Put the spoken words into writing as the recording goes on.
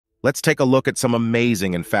Let's take a look at some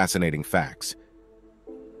amazing and fascinating facts.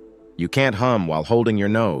 You can't hum while holding your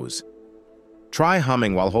nose. Try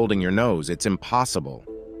humming while holding your nose. It's impossible.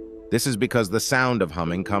 This is because the sound of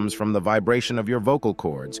humming comes from the vibration of your vocal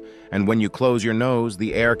cords, and when you close your nose,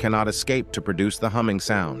 the air cannot escape to produce the humming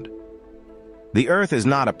sound. The Earth is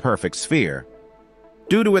not a perfect sphere.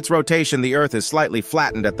 Due to its rotation, the Earth is slightly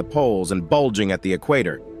flattened at the poles and bulging at the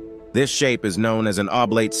equator. This shape is known as an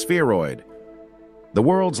oblate spheroid. The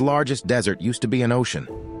world's largest desert used to be an ocean.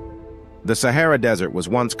 The Sahara Desert was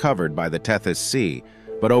once covered by the Tethys Sea,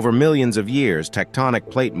 but over millions of years, tectonic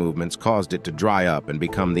plate movements caused it to dry up and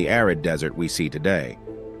become the arid desert we see today.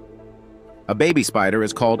 A baby spider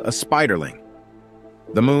is called a spiderling.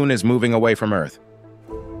 The moon is moving away from Earth.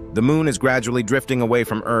 The moon is gradually drifting away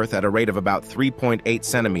from Earth at a rate of about 3.8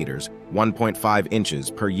 centimeters, 1.5 inches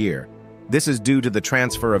per year. This is due to the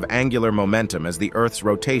transfer of angular momentum as the Earth's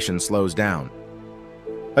rotation slows down.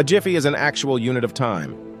 A jiffy is an actual unit of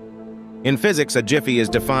time. In physics, a jiffy is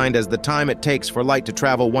defined as the time it takes for light to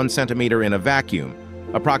travel 1 centimeter in a vacuum,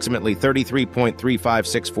 approximately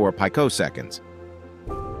 33.3564 picoseconds.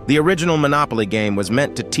 The original Monopoly game was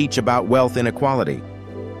meant to teach about wealth inequality.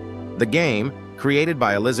 The game, created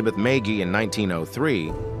by Elizabeth Magie in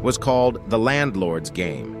 1903, was called the Landlord's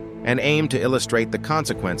Game and aimed to illustrate the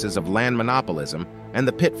consequences of land monopolism and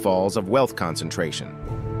the pitfalls of wealth concentration.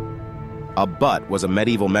 A butt was a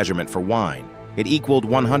medieval measurement for wine. It equaled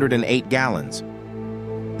 108 gallons.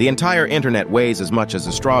 The entire internet weighs as much as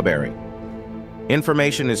a strawberry.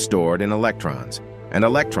 Information is stored in electrons, and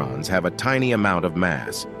electrons have a tiny amount of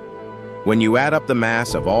mass. When you add up the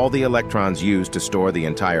mass of all the electrons used to store the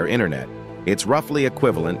entire internet, it's roughly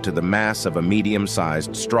equivalent to the mass of a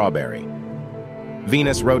medium-sized strawberry.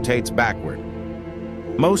 Venus rotates backward.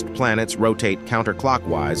 Most planets rotate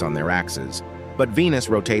counterclockwise on their axes, but Venus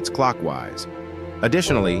rotates clockwise.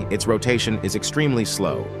 Additionally, its rotation is extremely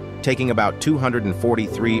slow, taking about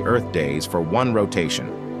 243 Earth days for one rotation,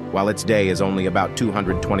 while its day is only about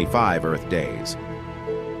 225 Earth days.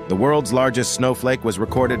 The world's largest snowflake was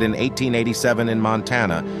recorded in 1887 in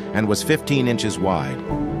Montana and was 15 inches wide.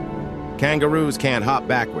 Kangaroos can't hop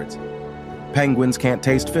backwards. Penguins can't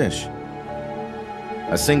taste fish.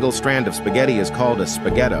 A single strand of spaghetti is called a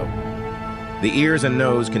spaghetto. The ears and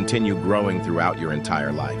nose continue growing throughout your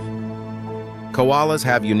entire life. Koalas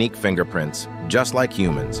have unique fingerprints, just like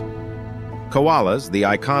humans. Koalas, the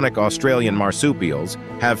iconic Australian marsupials,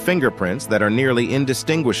 have fingerprints that are nearly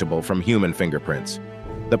indistinguishable from human fingerprints.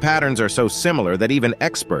 The patterns are so similar that even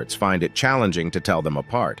experts find it challenging to tell them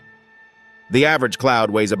apart. The average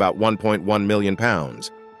cloud weighs about 1.1 million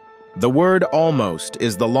pounds. The word almost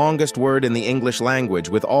is the longest word in the English language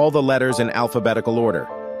with all the letters in alphabetical order.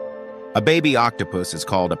 A baby octopus is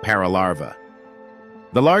called a paralarva.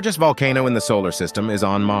 The largest volcano in the solar system is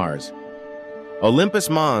on Mars. Olympus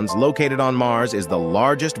Mons, located on Mars, is the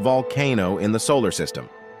largest volcano in the solar system.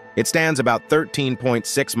 It stands about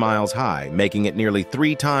 13.6 miles high, making it nearly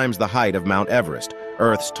 3 times the height of Mount Everest,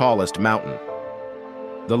 Earth's tallest mountain.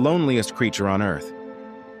 The loneliest creature on Earth.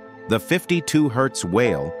 The 52 Hz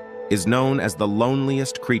whale is known as the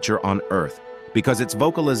loneliest creature on Earth because its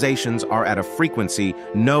vocalizations are at a frequency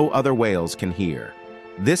no other whales can hear.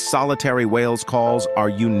 This solitary whale's calls are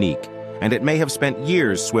unique, and it may have spent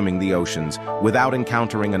years swimming the oceans without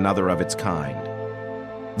encountering another of its kind.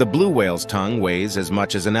 The blue whale's tongue weighs as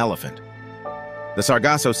much as an elephant. The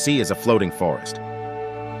Sargasso Sea is a floating forest.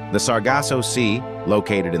 The Sargasso Sea,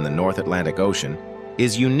 located in the North Atlantic Ocean,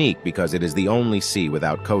 is unique because it is the only sea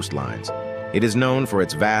without coastlines. It is known for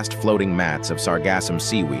its vast floating mats of sargassum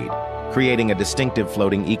seaweed, creating a distinctive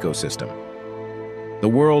floating ecosystem. The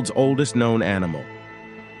world's oldest known animal.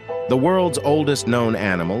 The world's oldest known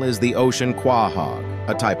animal is the ocean quahog,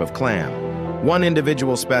 a type of clam. One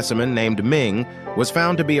individual specimen named Ming was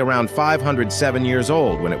found to be around 507 years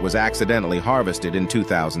old when it was accidentally harvested in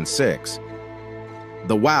 2006.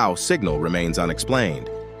 The WOW signal remains unexplained.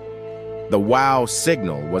 The WOW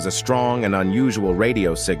signal was a strong and unusual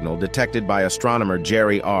radio signal detected by astronomer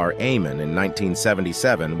Jerry R. Amon in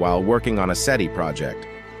 1977 while working on a SETI project.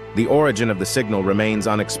 The origin of the signal remains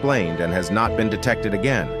unexplained and has not been detected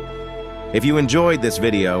again. If you enjoyed this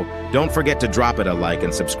video, don't forget to drop it a like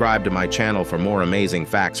and subscribe to my channel for more amazing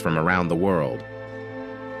facts from around the world.